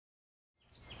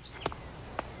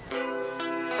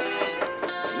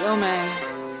Yo, man.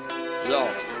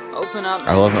 Yo, open up.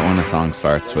 I love it when a song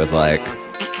starts with like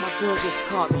My girl just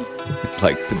caught me.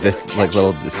 this like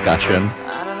little discussion.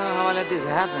 I don't know how I let this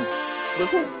happen. But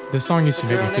who? This song used to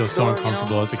make me feel so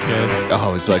uncomfortable as a kid.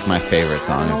 Oh, it's like my favorite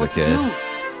song as a What's kid. new?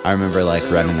 I remember like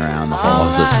running around the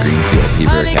halls of Greenfield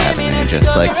Hebrew Academy and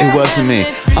just like, it wasn't me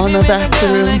on the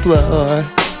bathroom floor.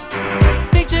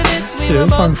 Dude,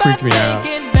 this song freaked me out.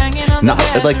 Not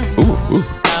like ooh.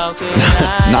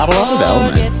 Not a lot of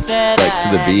elements like to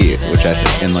the beat, which I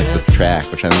think in like this track,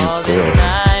 which I think is cool.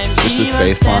 Just this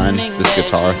bass line, this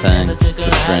guitar thing,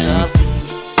 the strings.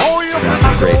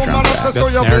 Great drum track. That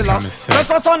snare drum is sick.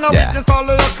 Yeah.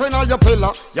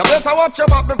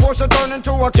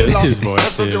 It's his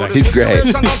voice, dude. Like, He's great.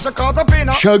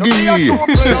 Shuggy.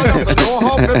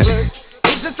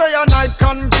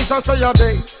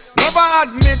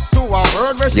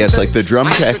 Yeah, it's like the drum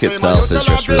track itself is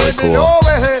just really cool.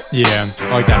 yeah, I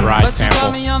like that ride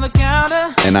sample.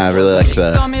 And I really like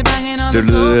the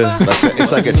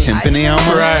it's like a timpani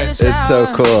almost. Right. It's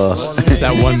so cool. It's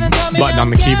that one button on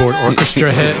the keyboard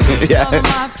orchestra hit. Yeah.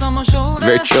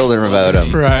 Very children about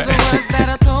him. Right.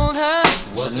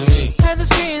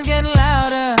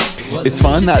 It's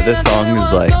fun that this song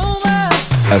is like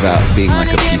about being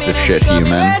like a piece of shit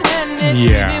human.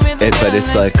 Yeah. But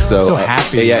it's like so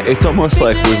happy. Yeah, it's almost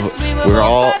like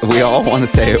we all want to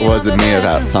say it wasn't me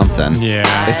about something. Yeah.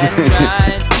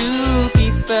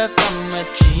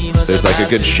 There's like a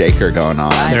good shaker going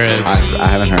on. There is. I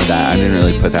haven't heard that. I didn't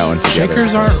really put that one together.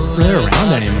 Shakers aren't really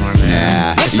around anymore, man.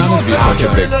 Yeah, it used to be such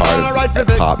a big part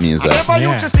of pop music. Oh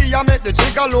yeah.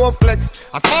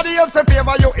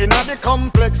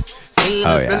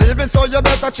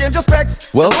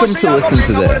 Welcome to Listen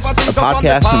to This, a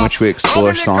podcast in which we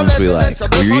explore songs we like.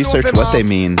 We research what they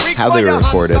mean, how they were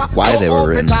recorded, why they were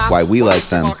written, why we like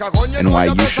them, and why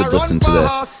you should listen to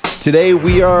this. Today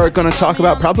we are going to talk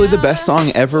about probably the best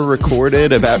song ever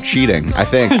recorded about cheating, I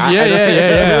think. I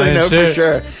don't really know for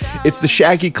sure. It's the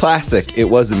Shaggy classic, It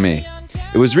Wasn't Me.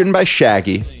 It was written by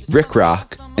Shaggy, Rick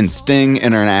Rock, and Sting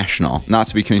International, not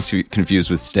to be confused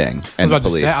with Sting and the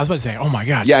Police. I was about to say, oh my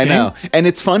God, Yeah, Sting? I know. And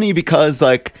it's funny because,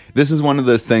 like, this is one of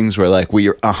those things where, like, we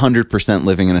are 100%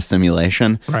 living in a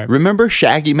simulation. Right. Remember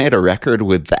Shaggy made a record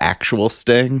with the actual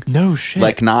Sting? No shit.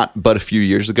 Like, not but a few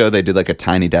years ago, they did, like, a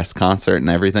Tiny Desk concert and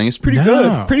everything. It's pretty No.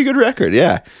 good. Pretty good record,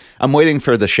 yeah. I'm waiting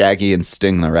for the Shaggy and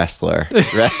Sting the Wrestler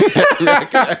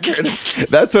record.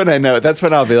 That's when I know. That's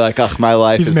when I'll be like, ugh, my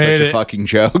life is such a fucking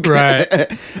joke. Right.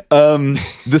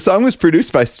 The song was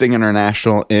produced by Sting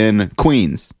International in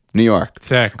Queens, New York.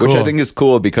 Sick, Which I cool. think is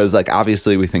cool because, like,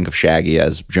 obviously we think of Shaggy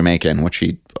as Jamaican, which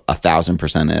he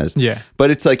 1,000% is. Yeah.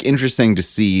 But it's, like, interesting to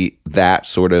see that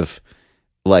sort of,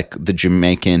 like, the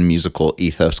Jamaican musical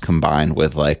ethos combined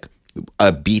with, like,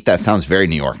 a beat that sounds very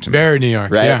New York to me. Very New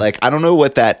York, Right? yeah. Like, I don't know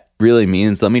what that really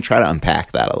means. Let me try to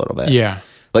unpack that a little bit. Yeah.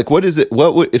 Like, what is it?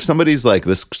 What would, if somebody's like,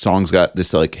 this song's got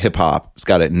this, like, hip hop, it's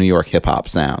got a New York hip hop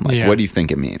sound. Like, Yeah. what do you think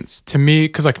it means? To me,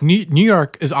 because like New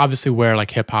York is obviously where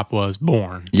like hip hop was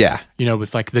born. Yeah. You know,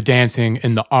 with like the dancing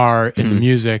and the art and the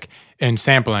music and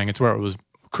sampling, it's where it was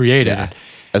created. Yeah.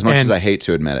 As much And as I hate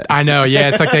to admit it. I know, yeah.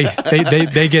 It's like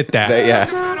they get that. Yeah.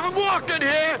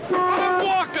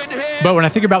 But when I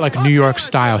think about like New York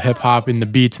style hip hop and the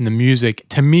beats and the music,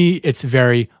 to me, it's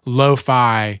very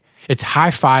lo-fi. It's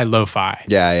hi-fi, lo-fi.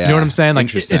 Yeah, yeah. You know what I'm saying?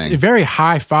 Like it's Interesting. very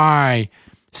hi-fi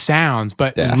sounds,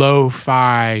 but Yeah.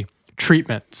 lo-fi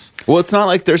treatments. Well, it's not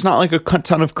like there's not like a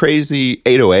ton of crazy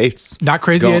 808s. Not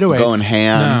crazy 808s. Going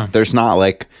ham. No. There's not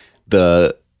like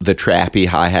the trappy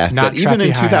hi-hats Not that even in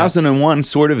trappy hi-hats. 2001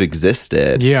 sort of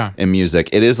existed Yeah. in music.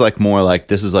 It is like more like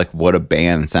this is like what a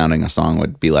band sounding a song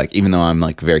would be like, even though I'm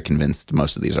like very convinced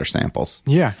most of these are samples.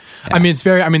 Yeah. I mean, it's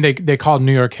very, I mean, they call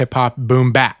New York hip hop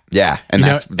boom bap. Yeah. And You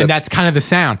know, that's and that's kind of the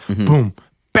sound. Boom,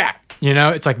 bap. You know,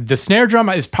 it's like the snare drum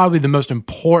is probably the most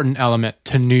important element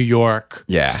to New York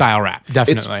style rap.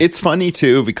 Definitely. it's funny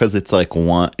too because it's like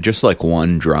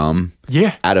one drum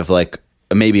yeah. out of like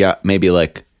maybe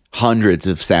like hundreds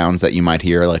of sounds that you might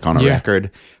hear like on a record,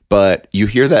 but you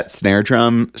hear that snare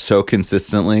drum so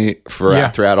consistently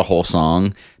throughout a whole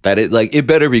song that it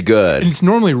better be good. And it's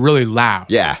normally really loud.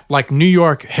 Yeah. Like New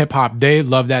York hip hop, they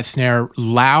love that snare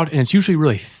loud and it's usually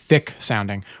really thick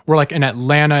sounding. Where like in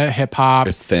Atlanta hip hop,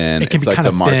 It's thin. It can It's be like kind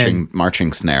the of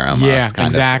marching snare almost. Yeah, kind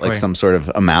exactly. of like some sort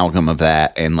of amalgam of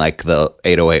that and like the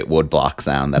 808 woodblock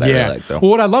sound that I really like though.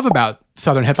 Well, what I love about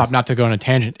Southern hip hop, not to go on a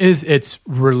tangent, is its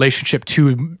relationship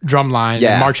to drumline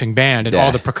and marching band and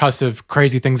all the percussive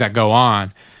crazy things that go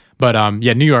on. But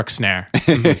New York snare.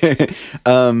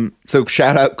 So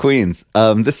shout out Queens.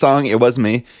 This song, It Was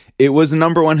Me. It was a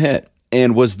 #1 hit.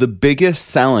 and was the biggest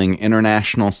selling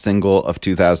international single of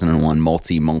 2001,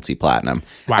 multi-platinum.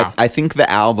 Wow. I think the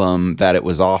album that it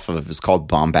was off of is called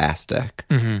Bombastic.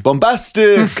 Mm-hmm.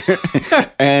 Bombastic!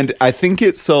 And I think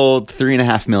it sold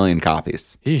 3.5 million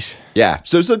copies. Eesh. Yeah.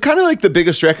 So it's kind of like the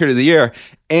biggest record of the year.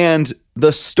 And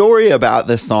the story about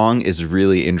this song is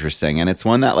really interesting. And it's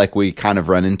one that like we kind of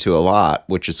run into a lot,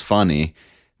 which is funny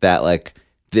that like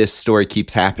this story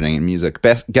keeps happening in music.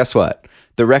 Guess what?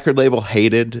 The record label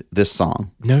hated this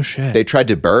song. No shit. They tried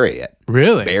to bury it.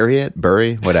 Really?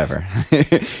 Bury, whatever.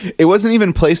 It wasn't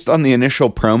even placed on the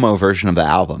initial promo version of the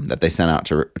album that they sent out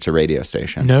to radio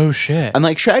stations. No shit. And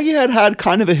like Shaggy had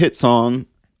kind of a hit song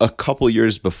a couple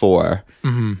years before,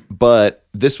 but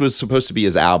this was supposed to be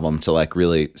his album to like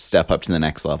really step up to the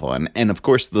next level. And of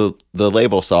course the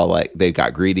label saw like they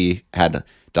got greedy, had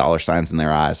dollar signs in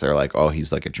their eyes. They're like, oh,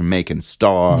 he's like a Jamaican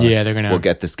star. Yeah, we'll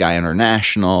get this guy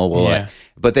international.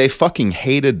 But they fucking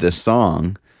hated this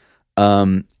song.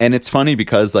 And it's funny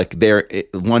because like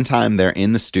one time they're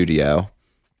in the studio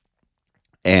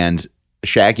and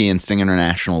Shaggy and Sting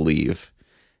International leave.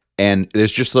 And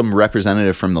there's just some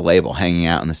representative from the label hanging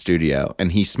out in the studio.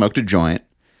 And he smoked a joint.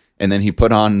 And then he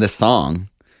put on this song.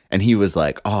 And he was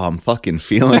like, oh, I'm fucking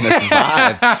feeling this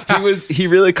vibe. He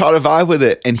really caught a vibe with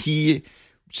it. And he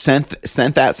sent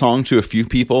that song to a few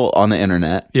people on the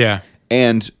internet. Yeah.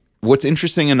 And what's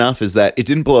interesting enough is that it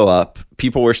didn't blow up.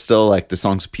 People were still like, the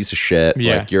song's a piece of shit.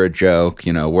 Yeah. Like, you're a joke.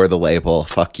 You know, we're the label.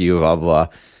 Fuck you, blah, blah,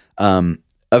 blah.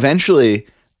 Eventually,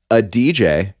 a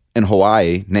DJ in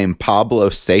Hawaii named Pablo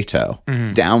Sato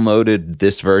downloaded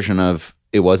this version of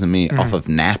It Wasn't Me off of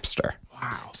Napster.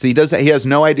 Wow. So he has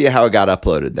no idea how it got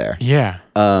uploaded there. Yeah.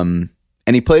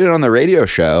 And he played it on the radio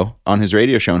show, on his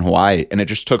radio show in Hawaii, and it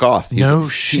just took off.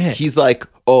 Shit. He's like,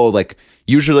 oh, like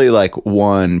usually like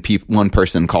one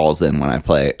person calls in when I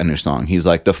play a new song. He's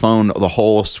like, the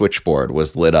whole switchboard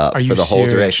was lit up for the whole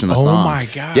duration of the song. Oh my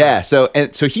God. Yeah. So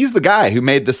he's the guy who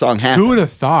made the song happen. Who would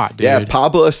have thought, dude? Yeah.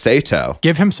 Pablo Sato.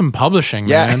 Give him some publishing,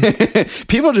 man.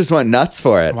 People just went nuts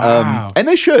for it. Wow. And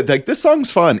they should. Like, this song's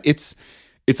fun. It's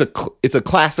a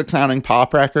classic sounding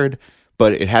pop record,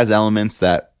 but it has elements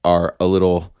that are a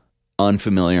little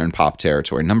unfamiliar in pop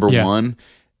territory. Number one,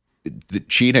 the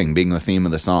cheating being the theme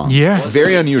of the song. Yeah.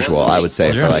 Very unusual, I would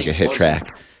say, for like a hit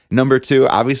track. Number two,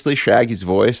 obviously Shaggy's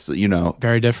voice, you know.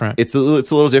 Very different. It's a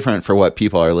little different for what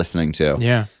people are listening to.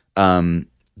 Yeah.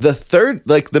 The third,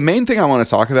 like the main thing I want to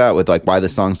talk about with like why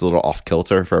this song's a little off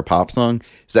kilter for a pop song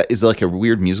is like a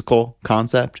weird musical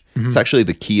concept. It's actually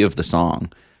the key of the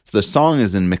song. So the song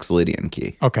is in Mixolydian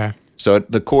key. Okay. So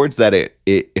the chords that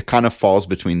it kind of falls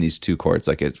between these two chords,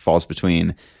 like it falls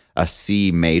between a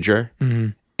C major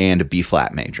and a B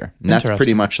flat major. And that's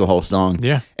pretty much the whole song.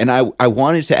 Yeah. And I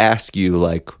wanted to ask you,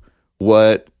 like,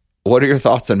 what are your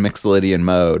thoughts on Mixolydian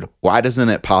mode? Why doesn't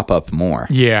it pop up more?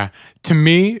 Yeah. To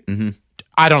me,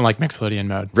 I don't like Mixolydian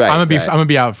mode. Right, I'm gonna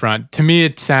be out front. To me,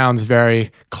 it sounds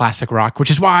very classic rock, which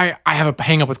is why I have a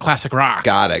hang up with classic rock.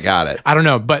 Got it. I don't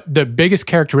know, but the biggest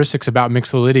characteristics about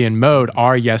Mixolydian mode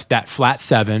are, yes, that flat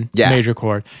 7 major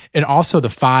chord, and also the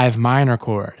 5 minor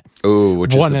chord. Oh,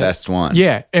 which is the best one.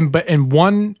 Yeah, and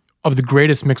one of the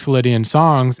greatest Mixolydian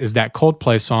songs is that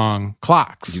Coldplay song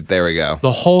Clocks. There we go.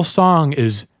 The whole song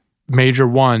is major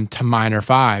 1 to minor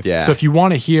 5. Yeah. So if you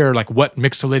want to hear like what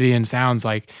Mixolydian sounds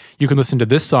like, you can listen to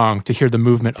this song to hear the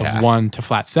movement of 1 to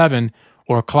flat 7,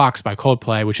 or Clocks by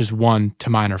Coldplay, which is 1 to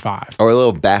minor 5. Or a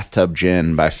little Bathtub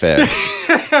Gin by Fish.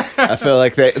 I feel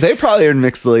like they probably are in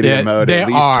Mixolydian mode at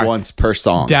least once per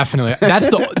song. Definitely. That's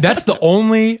the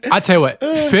only, I tell you what,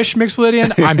 Fish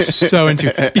Mixolydian, I'm so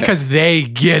into, because they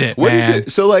get it, What man. is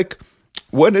it? So like,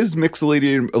 what is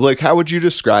Mixolydian? Like, how would you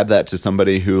describe that to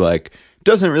somebody who like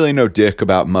doesn't really know dick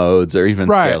about modes or even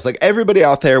scales? Like, everybody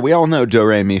out there, we all know do,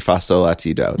 re, mi, fa, sol, la,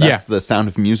 ti, do. That's the Sound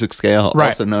of Music scale,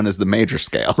 also known as the major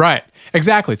scale. Right.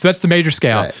 Exactly. So that's the major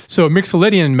scale. Right. So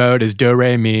Mixolydian mode is do,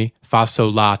 re, mi, fa,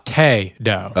 sol, la, te,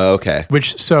 do. Okay.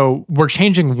 So we're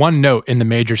changing one note in the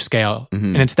major scale,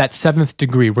 and it's that 7th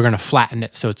degree. We're going to flatten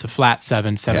it, so it's a flat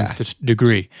 7th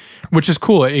degree, which is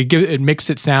cool. It makes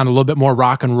it sound a little bit more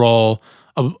rock and roll,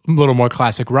 a little more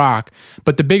classic rock.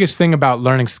 But the biggest thing about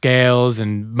learning scales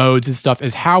and modes and stuff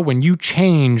is how when you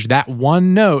change that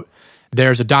one note,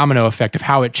 there's a domino effect of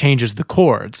how it changes the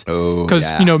chords. Oh, because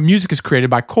music is created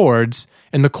by chords,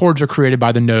 and the chords are created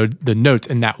by the notes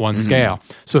in that one scale.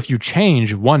 So if you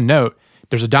change one note,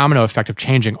 there's a domino effect of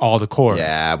changing all the chords.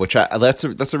 Yeah, which that's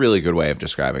a really good way of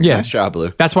describing it. Yeah. Nice job,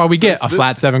 Luke. That's why we get a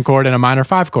flat 7 chord and a minor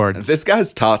 5 chord. This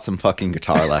guy's taught some fucking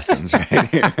guitar lessons right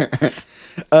here.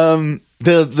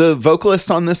 The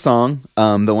vocalist on this song,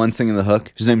 the one singing the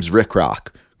hook, his name's Rick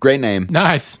Rock. Great name.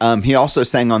 Nice. He also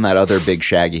sang on that other big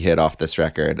Shaggy hit off this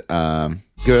record.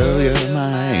 Girl, you're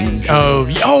my angel.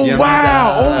 Oh,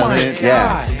 wow. Oh, my God.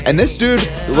 Yeah. And this dude,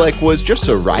 like, was just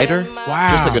a writer. Wow.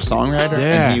 Just like a songwriter.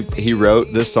 Yeah. And he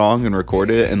wrote this song and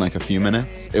recorded it in, like, a few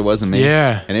minutes. It wasn't me.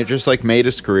 Yeah. And it just, like, made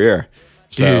his career.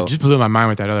 Dude, just blew my mind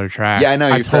with that other track. Yeah, I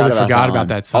know. I totally forgot about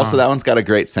that song. Also, that one's got a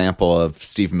great sample of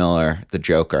Steve Miller, the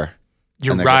Joker.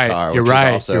 You're right. Guitar,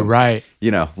 You're right. You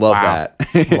know, love that.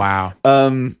 Wow.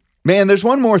 Man, there's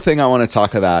one more thing I want to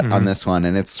talk about on this one,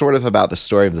 and it's sort of about the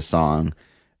story of the song,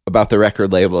 about the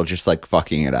record label just like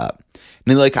fucking it up.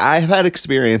 And like, I've had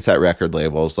experience at record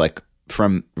labels, like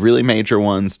from really major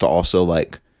ones to also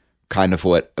like kind of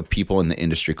what people in the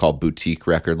industry call boutique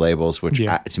record labels, which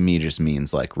to me just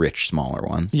means like rich, smaller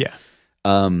ones. Yeah.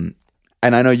 And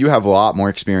I know you have a lot more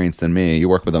experience than me. You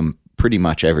work with them pretty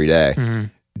much every day. Mm-hmm.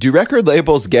 Do record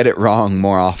labels get it wrong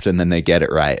more often than they get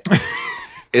it right?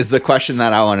 Is the question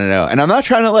that I want to know. And I'm not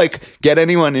trying to like get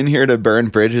anyone in here to burn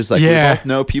bridges. Like we both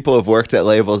know people have worked at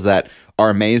labels that are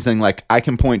amazing. Like I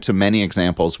can point to many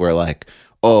examples where like,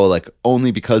 oh, like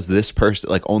only because this person,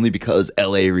 like only because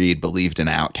L.A. Reid believed in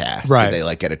Outkast did they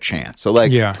like get a chance. So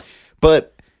like,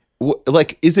 but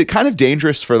like, is it kind of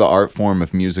dangerous for the art form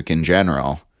of music in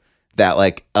general that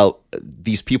like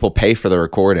these people pay for the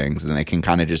recordings and they can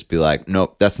kind of just be like,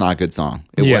 nope, that's not a good song.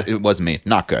 It wasn't me.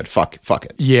 Not good. Fuck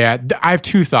it. Yeah. I have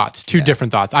two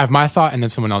different thoughts. I have my thought and then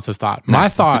someone else's thought. My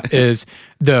thought is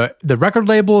the record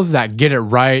labels that get it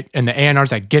right and the A&Rs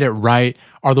that get it right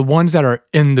are the ones that are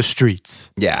in the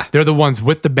streets. Yeah. They're the ones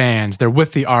with the bands. They're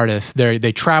with the artists.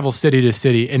 They travel city to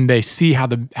city and they see how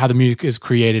the music is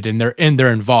created and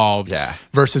they're involved. Yeah.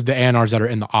 Versus the A&Rs that are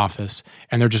in the office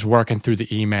and they're just working through the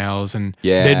emails and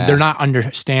they're not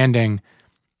understanding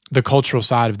the cultural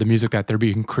side of the music that they're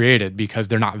being created because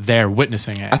they're not there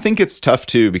witnessing it. I think it's tough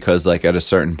too because like at a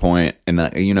certain point, and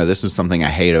you know, this is something I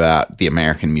hate about the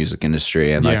American music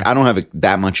industry, and like I don't have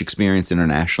that much experience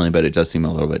internationally, but it does seem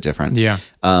a little bit different. Yeah.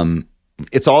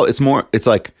 It's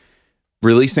like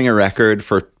releasing a record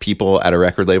for people at a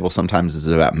record label sometimes is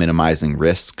about minimizing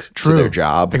risk to their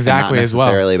job. Exactly, not as well.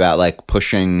 necessarily about like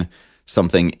pushing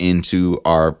something into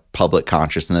our public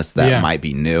consciousness that might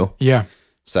be new. Yeah.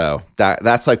 So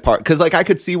that's like part, because like I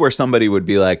could see where somebody would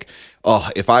be like, oh,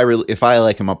 if I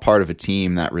like am a part of a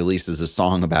team that releases a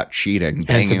song about cheating,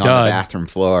 banging on the bathroom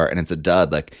floor, and it's a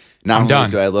dud, like not only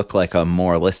do I look like a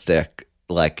moralistic,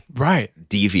 like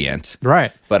deviant,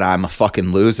 but I'm a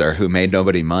fucking loser who made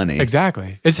nobody money.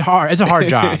 Exactly. It's hard. It's a hard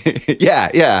job.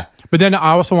 Yeah. But then I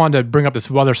also wanted to bring up this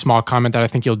other small comment that I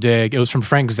think you'll dig. It was from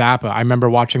Frank Zappa. I remember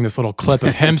watching this little clip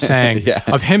of him saying,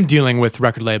 of him dealing with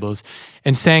record labels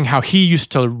and saying how he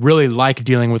used to really like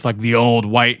dealing with like the old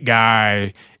white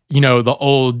guy, you know, the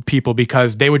old people,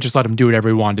 because they would just let him do whatever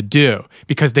he wanted to do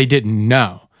because they didn't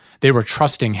know. They were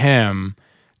trusting him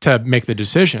to make the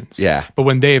decisions. Yeah. But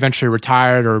when they eventually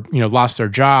retired or, you know, lost their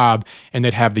job and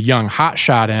they'd have the young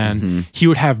hotshot in, he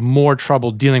would have more trouble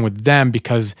dealing with them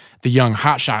because the young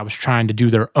hotshot was trying to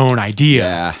do their own idea.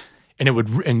 Yeah.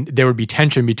 And there would be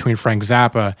tension between Frank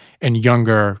Zappa and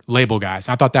younger label guys.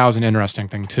 I thought that was an interesting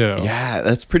thing too. Yeah,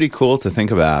 that's pretty cool to think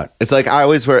about. It's like I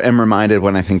always am reminded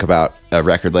when I think about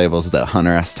record labels, the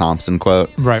Hunter S. Thompson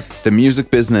quote. Right. The music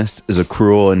business is a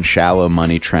cruel and shallow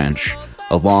money trench.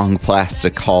 A long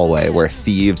plastic hallway where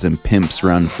thieves and pimps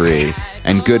run free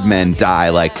and good men die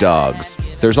like dogs.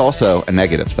 There's also a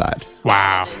negative side.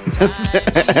 Wow.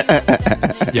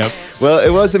 Yep. Well,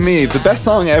 it wasn't me. The best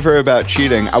song ever about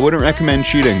cheating. I wouldn't recommend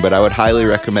cheating, but I would highly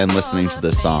recommend listening to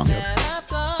this song.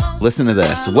 Listen to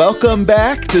this. Welcome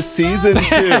back to season 2.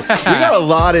 We got a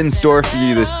lot in store for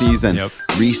you this season. Yep.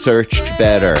 Researched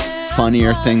better.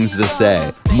 Funnier things to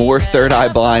say. More Third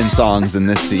Eye Blind songs in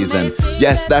this season.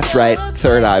 Yes, that's right.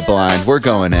 Third Eye Blind. We're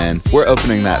going in. We're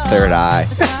opening that third eye.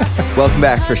 Welcome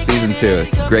back for season 2.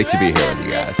 It's great to be here with you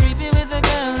guys.